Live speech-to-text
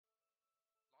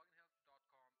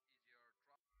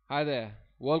Hi there.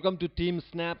 Welcome to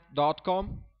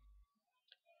TeamSnap.com.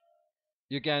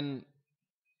 You can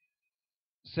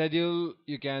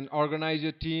you can organize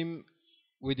your team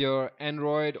with your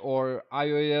Android or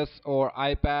iOS or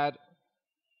iPad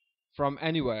from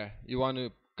anywhere you want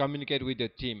to communicate with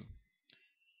your team.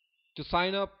 To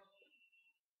sign up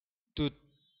to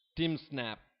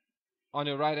TeamSnap, on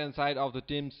your right hand side of the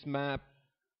TeamSnap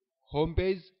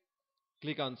homepage,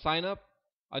 click on sign up.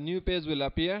 A new page will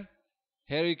appear.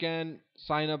 Here you can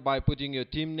sign up by putting your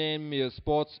team name, your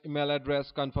sports email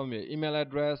address, confirm your email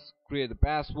address, create the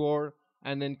password,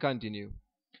 and then continue.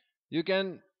 You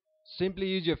can simply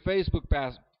use your Facebook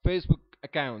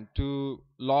account to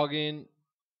log in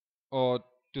or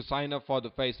to sign up for the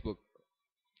Facebook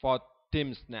for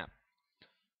TeamSnap.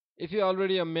 If you're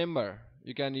already a member,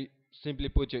 you can simply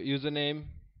put your username,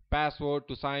 password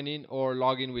to sign in or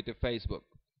log in with your Facebook.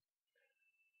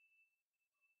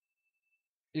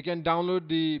 You can download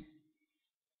the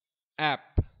app,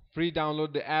 free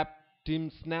download the app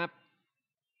TeamSnap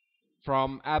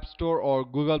from App Store or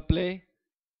Google Play.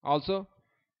 Also,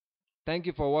 thank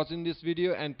you for watching this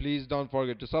video and please don't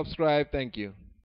forget to subscribe. Thank you.